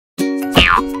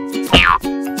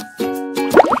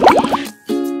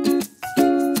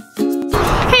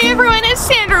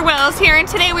and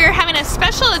today we are having a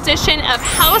special edition of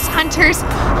House Hunters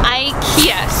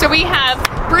IKEA. So we have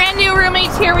brand new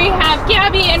roommates here. We have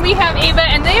Gabby and we have Ava,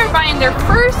 and they are buying their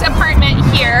first apartment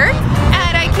here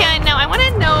at IKEA. Now I want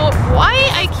to know, why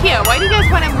IKEA? Why do you guys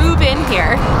want to move in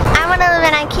here? I want to live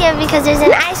in IKEA because there's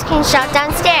an ice cream shop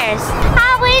downstairs.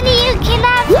 You can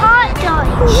have hot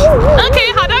dogs. Okay,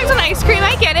 hot dogs and ice cream,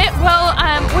 I get it. Well,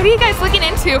 what are you guys looking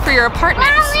into for your apartment?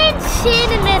 It's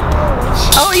cinnamon rolls.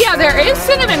 Oh yeah, there is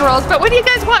cinnamon rolls, but what do you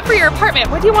guys want for your apartment?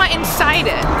 What do you want inside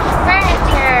it?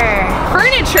 Furniture.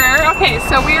 Furniture? Okay,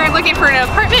 so we are looking for an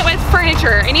apartment with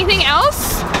furniture. Anything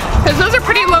else? Because those are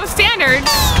pretty low standards.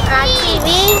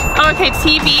 TV. Okay,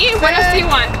 TV. What else do you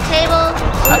want? Table.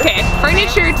 Okay,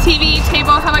 furniture, TV,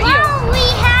 table. How about you? Well, we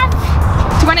have...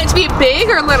 Do you want it to be big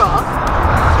or little?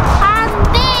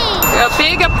 Big. A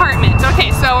big apartment. Okay,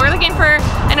 so we're looking for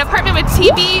an apartment with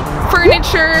TV,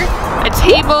 furniture, a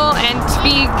table, and to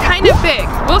be kind of big.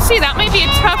 We'll see. That might be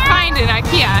a tough find in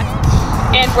IKEA.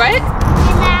 And what?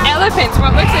 Elephants.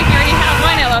 Well, it looks like you already have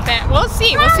one elephant. We'll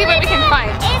see. We'll see what we can find.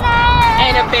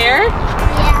 And a bear?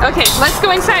 Yeah. Okay, let's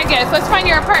go inside, guys. Let's find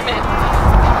your apartment.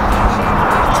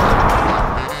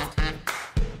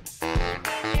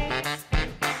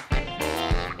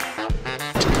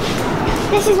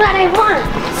 This is what I want.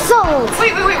 Sold.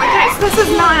 Wait, guys. This is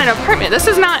not an apartment. This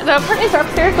is not, the apartment's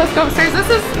upstairs. Let's go upstairs. This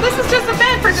is just a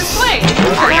bed for display.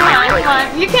 Come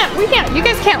on. You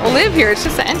guys can't live here. It's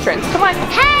just an entrance. Come on.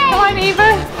 Hey. Come on,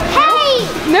 Eva. Hey.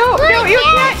 No, you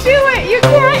can't do it. You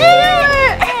can't do it.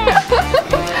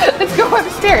 Let's go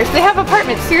upstairs. They have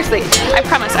apartments. Seriously. I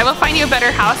promise. I will find you a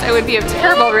better house. I would be a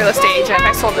terrible real estate agent if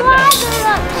I sold them this.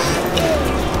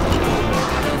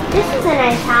 This is a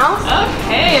nice house.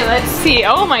 Okay, let's see.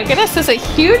 Oh my goodness, this is a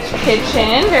huge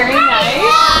kitchen. Very nice.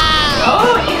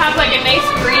 Oh, you have like a nice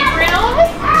green room.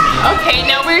 Okay,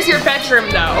 now where's your bedroom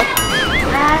though?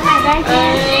 My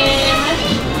bedroom.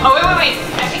 Oh, wait.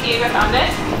 I think Ava found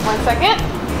it. 1 second.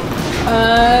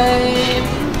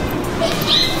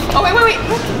 Oh, wait.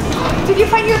 Look. Did you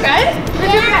find your bed?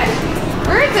 Where's your bed?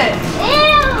 Where is it?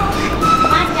 Ew.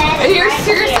 You're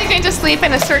seriously going to sleep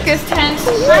in a circus tent?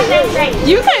 Right.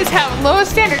 You guys have low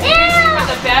standards. You guys sleep on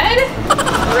the bed?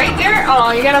 Right there?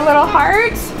 Oh, you got a little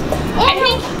heart? I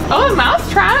think, oh, a mouse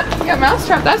trap. You got a mouse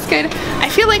trap. That's good. I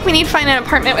feel like we need to find an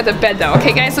apartment with a bed though.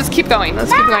 Okay guys, let's keep going.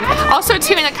 Also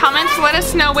too, in the comments, let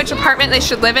us know which apartment they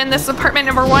should live in. This is apartment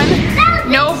number 1.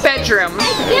 No bedroom.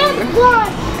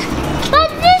 But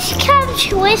this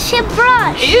comes with a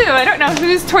brush. Ew, I don't know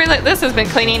whose toilet this has been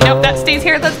cleaning. Nope, that stays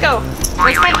here. Let's go.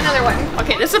 Let's find another one.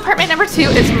 Okay, this apartment number 2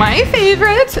 is my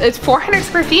favorite. It's 400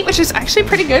 square feet, which is actually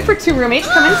pretty good for 2 roommates.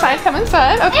 Come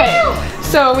inside. Okay,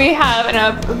 so we have a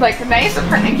nice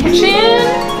apartment kitchen.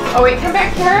 Oh wait, come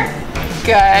back here.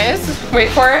 Guys, wait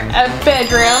for it. A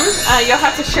bedroom. You'll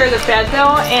have to share the bed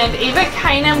though, and Ava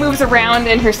kind of moves around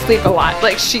in her sleep a lot.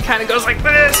 Like she kind of goes like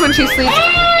this when she sleeps,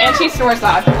 and she snores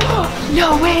loud.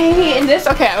 No way! In this,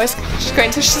 okay, I was just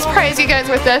going to surprise you guys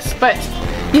with this, but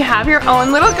you have your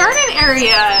own little garden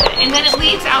area, and then it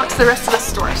leads out to the rest of the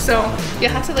store. So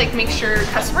you'll have to like make sure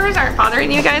customers aren't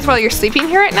bothering you guys while you're sleeping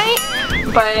here at night.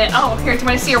 But oh, here, do you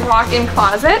want to see your walk-in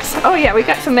closet? Oh yeah, we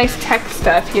got some nice tech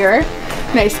stuff here.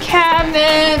 Nice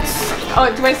cabinets. Oh,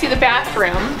 do you want to see the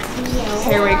bathroom? Yeah.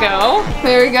 Here we go.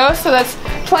 There we go. So that's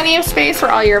plenty of space for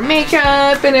all your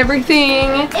makeup and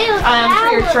everything. For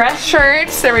your dress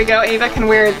shirts. There we go. Ava can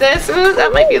wear this. Ooh,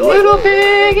 that might be a little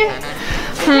big.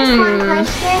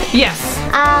 Yes.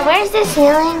 Where's the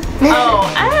ceiling?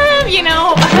 You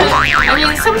know, I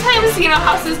mean, sometimes, you know,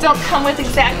 houses don't come with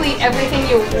exactly everything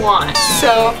you want.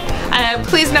 So,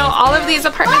 please know all of these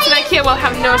apartments in IKEA will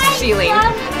have no ceiling.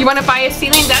 You want to buy a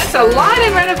ceiling? That's a lot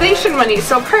in renovation money.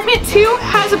 So, apartment 2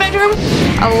 has a bedroom,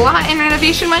 a lot in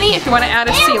renovation money if you want to add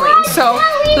a ceiling. So,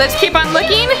 let's keep on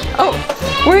looking. Oh,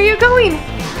 where are you going?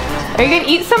 Are you going to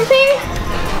eat something?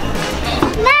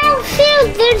 No,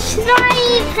 Phil, there's not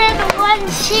even one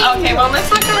seat. Okay, well,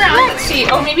 let's look around. Let's see.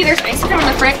 Oh, maybe there's ice cream in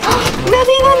the fridge.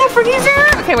 Nothing in the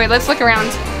freezer. Okay, wait, let's look around.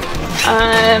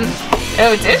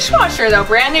 Oh, dishwasher though.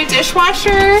 Brand new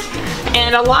dishwasher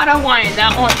and a lot of wine.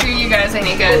 That won't do you guys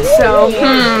any good. So,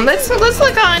 let's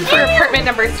look on for apartment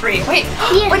number 3. Wait,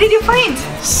 what did you find?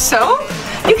 Soap?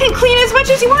 You can clean as much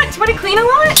as you want. Do you want to clean a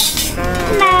lot?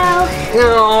 No.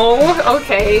 No.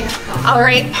 Okay. All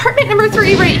right. Apartment number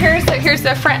 3 right here. So here's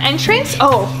the front entrance.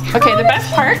 Oh, okay. The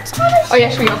best part. Oh yeah.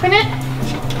 Should we open it?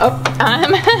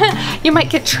 Oh, you might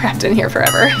get trapped in here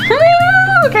forever.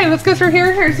 Okay, let's go through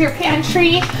here. Here's your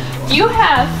pantry. You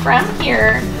have from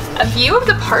here a view of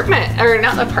the apartment, or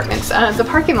not the apartments, the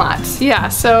parking lots. Yeah,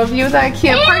 so a view of the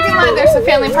IKEA parking lot. There's some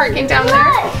family parking down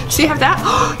there. So you have that.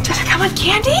 Oh, does it come with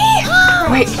candy?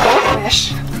 Wait,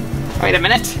 goldfish. Wait a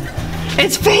minute.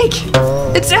 It's fake.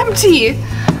 It's empty.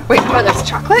 Wait, how about this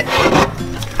chocolate?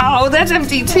 Oh, that's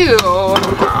empty too.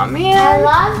 Oh man. I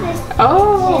love this.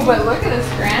 Oh, but look at this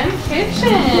grand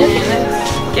kitchen.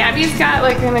 Gabby's got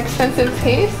like an expensive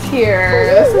taste here.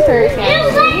 This is very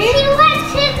fancy.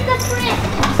 Let's hit the fridge.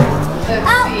 Let's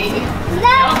see.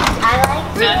 No, I like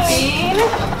this. Nothing.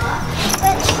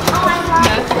 Oh, I love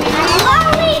Nothing. Oh,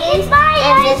 wait, is my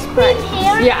ice cream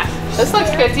here? Yeah, this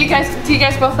looks good. Do you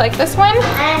guys both like this one?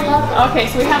 I love it. Okay,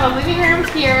 so we have a living room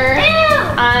here.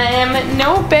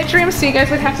 No bedroom, so you guys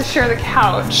would have to share the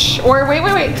couch. Or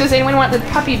wait. Does anyone want the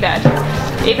puppy bed?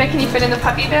 Ava, can you fit in the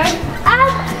puppy bed?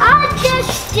 I'll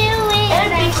just do it. It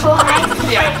would be cool. I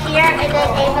sit right here and then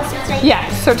Ava sits right here. Yeah,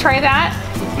 so try that.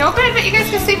 No bed, but you guys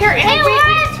can sleep here. And It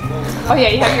worked. oh yeah,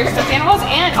 you have your stuffed animals,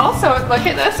 and also look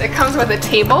at this. It comes with a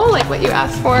table, like what you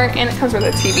asked for, and it comes with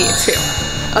a TV too.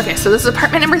 Okay, so this is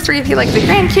apartment number 3. If you like the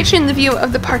grand kitchen, the view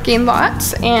of the parking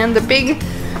lots, and the big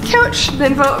couch,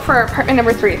 then vote for apartment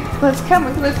number 3. Let's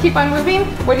keep on moving.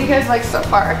 What do you guys like so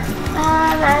far?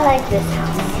 I like this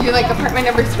house. You like apartment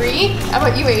number 3? How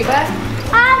about you, Ava?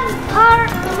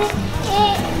 Apartment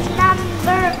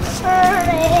number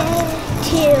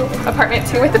 2. Apartment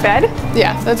 2 with the bed?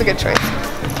 Yeah, that's a good choice.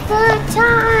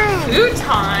 Futons.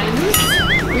 Futons?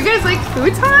 You guys like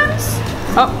futons?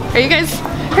 Oh, are you guys...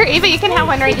 Here, Ava, you can have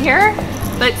one right here.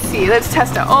 Let's see, let's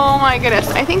test it. Oh my goodness,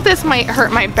 I think this might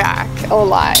hurt my back a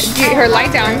lot. Here, lie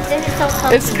down. This is so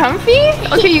comfy. It's comfy?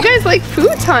 Okay, you guys like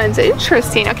futons.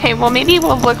 Interesting. Okay, well maybe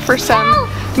we'll look for some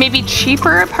maybe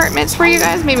cheaper apartments for you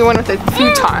guys. Maybe one with a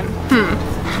futon.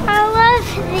 I love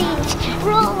these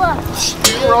roll-ups.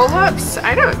 Roll-ups?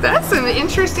 I don't, that's an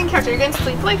interesting couch. Are you gonna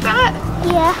sleep like that?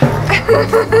 Yeah.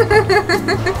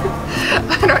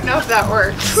 I don't know if that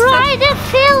works. Try to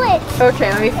feel it.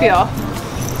 Okay, let me feel.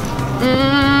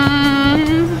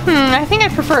 I think I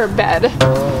prefer a bed.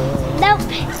 Nope.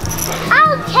 Okay.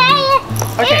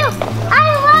 Okay. Ew, I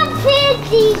love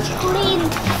these clean.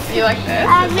 You like this?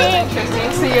 This is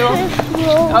interesting.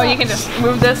 So you can just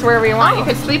move this wherever you want. You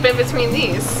can sleep in between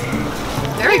these.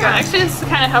 There we go. Actually, this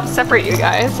kind of helps separate you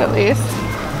guys at least.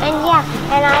 And yeah,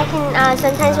 and I can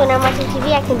sometimes when I'm watching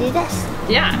TV, I can do this.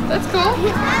 Yeah, that's cool.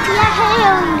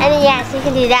 Yeah. And yes, you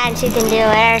can do that, and she can do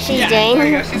whatever she's doing. There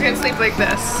we go. She's gonna sleep like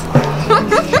this.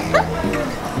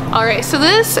 All right, so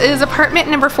this is apartment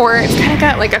number 4. It's kind of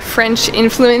got like a French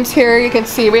influence here. You can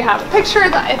see we have a picture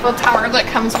of the Eiffel Tower that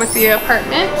comes with the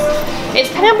apartment.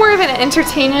 It's kind of more of an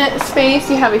entertainment space.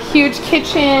 You have a huge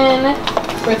kitchen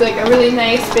with like a really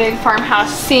nice big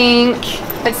farmhouse sink.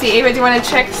 Let's see, Ava, do you want to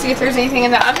check, see if there's anything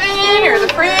in the oven or the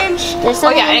fridge?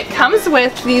 Oh yeah, it comes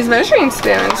with these measuring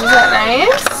spoons. Is that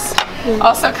nice?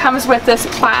 Also comes with this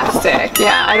plastic.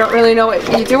 Yeah, I don't really know what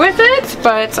you do with it,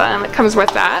 but it comes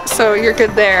with that, so you're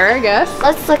good there, I guess.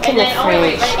 Let's look in the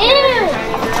fridge. Ew,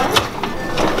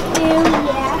 yeah.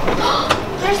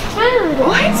 There's food.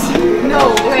 What?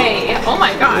 No way. Oh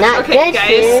my gosh. Not okay, good guys.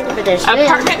 food, but there's food.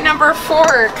 Apartment number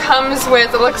 4 comes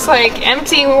with, it looks like,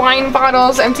 empty wine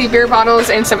bottles, empty beer bottles,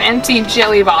 and some empty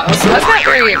jelly bottles. So that's not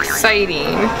very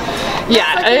exciting.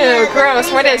 Yeah, ew,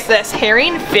 gross. What is this?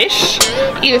 Herring? Fish?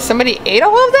 Ew, somebody ate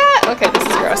all of that? Okay, this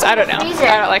is gross. I don't know.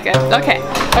 I don't like it. Okay.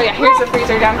 Oh yeah, here's the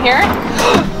freezer down here.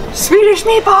 Swedish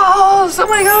meatballs! Oh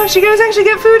my gosh, you guys actually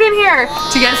get food in here.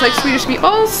 Do you guys like Swedish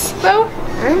meatballs, though?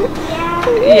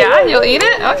 Yeah, you'll eat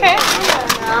it? Okay.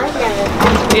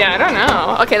 Yeah, I don't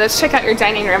know. Okay, let's check out your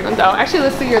dining room, though. Actually,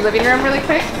 let's do your living room really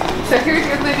quick. So here's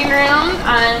your living room.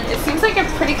 It seems like a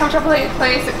pretty comfortable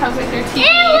place. It comes with your TV.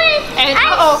 And it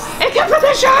comes with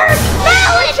a shark!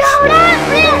 No, it's not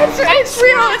real. It's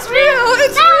real! It's real!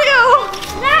 It's real!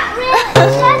 Not real.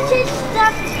 That's just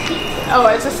stuffed. Oh,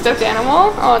 it's a stuffed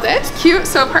animal? Oh, that's cute.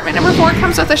 So apartment number 4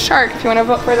 comes with a shark, if you want to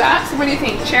vote for that. So what do you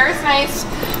think? Chair is nice.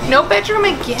 No bedroom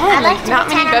again. I like to not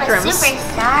many bedrooms. I'm a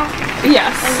superstar.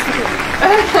 Yes.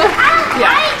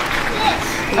 Yeah.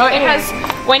 Oh, it has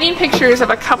wedding pictures of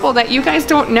a couple that you guys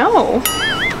don't know.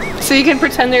 So you can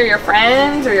pretend they're your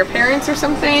friends or your parents or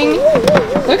something.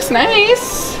 Looks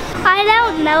nice. I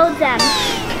don't know them.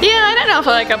 Yeah, I don't know if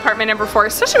I like apartment number 4,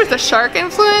 especially with the shark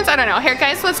influence. I don't know. Here,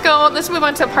 guys, let's go. Let's move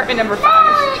on to apartment number 5.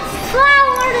 Oh, it's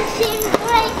flowers in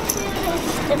right through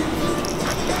this.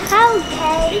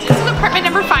 Okay. This is apartment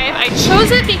number 5. I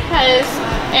chose it because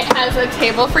it has a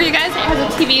table for you guys. It has a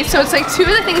TV, so it's like 2 of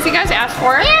the things you guys asked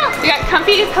for. You got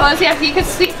comfy pillows. Yeah, you can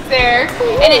sleep there,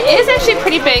 and it is actually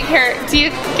pretty big. Here,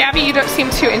 Gabby, you don't seem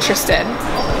too interested.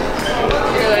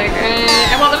 Here, like,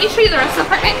 well, let me show you the rest of the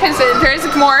apartment because there's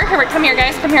more. Here, come here,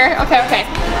 guys. Come here. Okay, okay.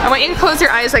 I want you to close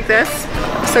your eyes like this.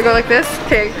 So go like this.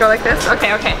 Okay, go like this.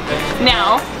 Okay, okay.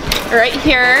 Now, right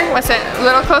here. What's it? A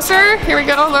little closer. Here we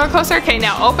go. A little closer. Okay,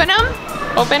 now open them.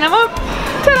 Open them up.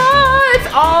 Ta-da! It's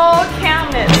all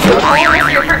cabinets. So the whole rest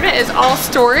of your apartment is all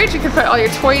storage. You can put all your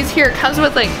toys here. It comes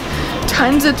with like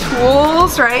tons of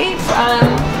tools, right?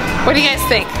 What do you guys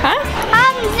think, huh?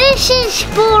 This is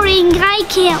boring. I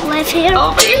can't live here.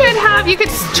 Oh, but you could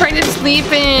try to sleep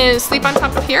on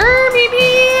top of here,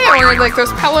 maybe? Or like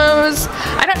those pillows.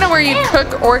 I don't know where you'd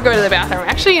cook or go to the bathroom.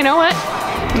 Actually, you know what?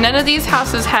 None of these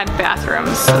houses had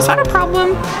bathrooms. Is that a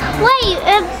problem? Wait,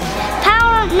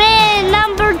 apartment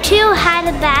number 2 had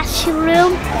a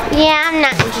bathroom. Yeah, I'm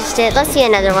not interested. Let's see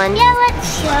another one. Yeah,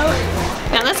 let's go.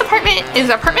 Now this apartment is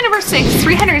apartment number 6,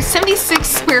 376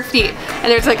 square feet.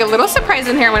 And there's like a little surprise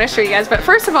in here I want to show you guys. But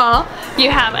first of all, you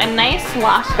have a nice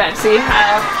loft bed. So you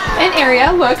have an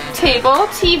area, look, table,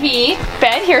 TV,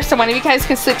 bed here. So one of you guys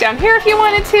can sleep down here if you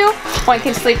wanted to. One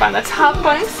can sleep on the top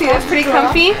one. See, that's pretty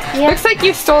comfy. Yep. Looks like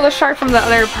you stole the shark from the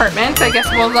other apartment. I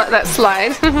guess we'll let that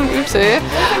slide. Oopsie.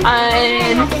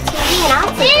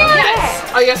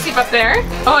 Yes. Oh, you'll sleep up there.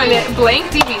 Oh, and a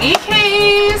blank DVD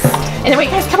case. And then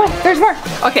wait guys, come on, there's more.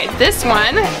 Okay, this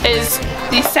one is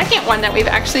the second one that we've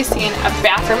actually seen a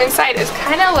bathroom inside. It's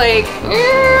kind of like,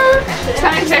 it's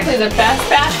not exactly the best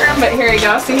bathroom, but here you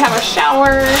go. So you have a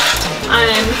shower.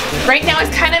 Right now it's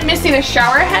kind of missing a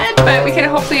shower head, but we can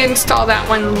hopefully install that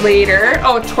one later.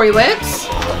 Oh, toilets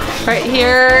right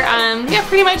here. Yeah,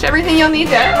 pretty much everything you'll need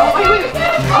there. Oh, wait.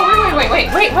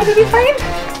 Oh, wait, what did you find?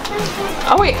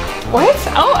 Oh wait, what?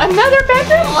 Oh, another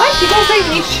bedroom? What? You guys like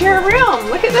each share a room.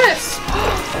 Look at this.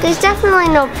 There's definitely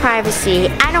no privacy.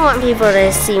 I don't want people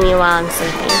to see me while I'm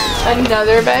sleeping.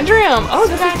 Another bedroom. Oh,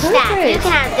 this is perfect. You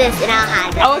can have this and I'll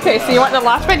have it. Oh, okay, so you want the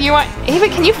loft bed? You want, Ava,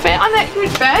 can you fit on that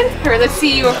huge bed? Here, let's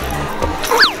see you.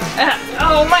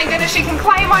 Oh my goodness, she can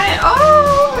climb on it.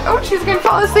 Oh, she's gonna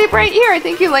fall asleep right here. I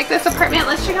think you like this apartment.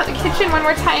 Let's check out the kitchen one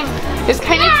more time. It's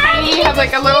kind of tiny. You have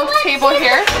like a little table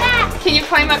here. Can you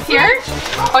climb up here?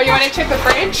 Oh, you want to check the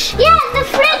fridge? Yeah, the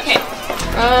fridge. Okay.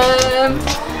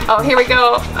 Oh, here we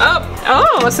go.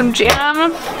 Oh, some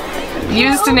jam.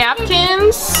 Used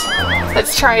napkins.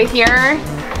 Let's try here.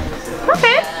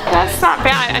 Okay, that's not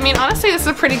bad. I mean, honestly, this is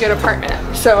a pretty good apartment.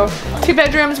 So, 2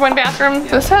 bedrooms, 1 bathroom.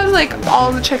 This has like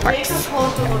all the check marks.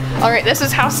 All right, this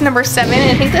is house number 7.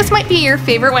 I think this might be your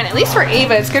favorite one, at least for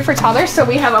Ava. It's good for toddlers, so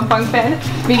we have a bunk bed.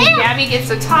 Maybe Gabby gets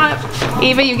the top.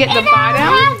 Ava, you get the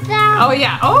bottom. Oh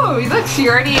yeah. Oh, look, so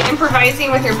you're already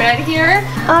improvising with your bed here.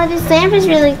 Oh, this lamp is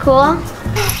really cool.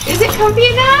 Is it comfy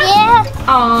enough? Yeah.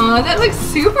 Oh, that looks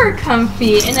super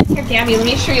comfy. And then here, Gabby, let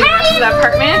me show you the rest of the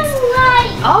apartment.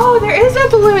 Oh, there is a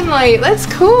balloon light. That's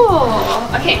cool.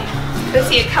 Okay, let's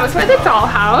see. It comes with a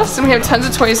dollhouse, and we have tons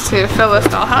of toys to fill this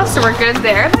dollhouse, so we're good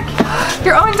there. Look,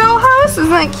 your own dollhouse. Isn't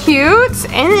that cute?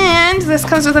 And this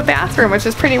comes with a bathroom, which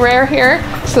is pretty rare here.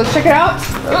 So let's check it out.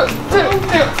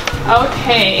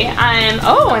 Okay.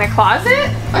 Oh, in a closet.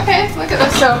 Okay, look at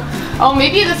this. So, oh,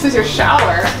 maybe this is your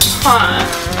shower. Huh.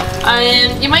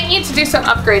 You might need to do some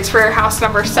upgrades for house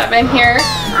number 7 here.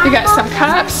 You got some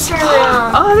cups.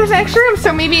 Oh, there's an extra room.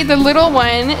 So maybe the little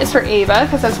one is for Ava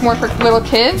because that's more for little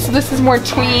kids. So this is more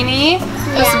tweeny.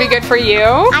 This would be good for you.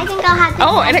 I think I'll have this.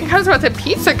 Oh, and it comes with a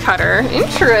pizza cutter.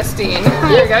 Interesting.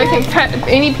 There you go. You can cut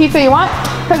any pizza you want.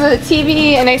 Comes with a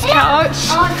TV, a nice couch.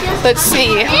 Let's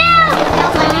see.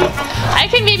 I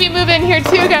can maybe move in here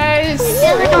too, guys. I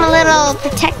feel like I'm a little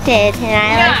protected,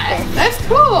 and I like this. That's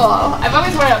cool. I've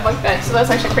always wanted a bunk bed, so that's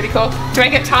actually pretty cool. Do I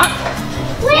get top?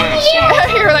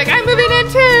 Yeah. You're like, I'm moving in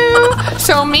too.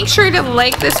 So make sure to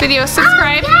like this video,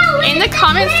 subscribe, in the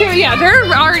comments too. Yeah, they're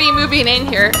already moving in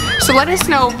here. So let us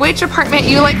know which apartment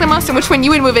you like the most and which one you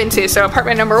would move into. So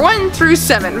apartment number 1 through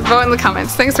 7. Vote in the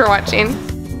comments. Thanks for watching.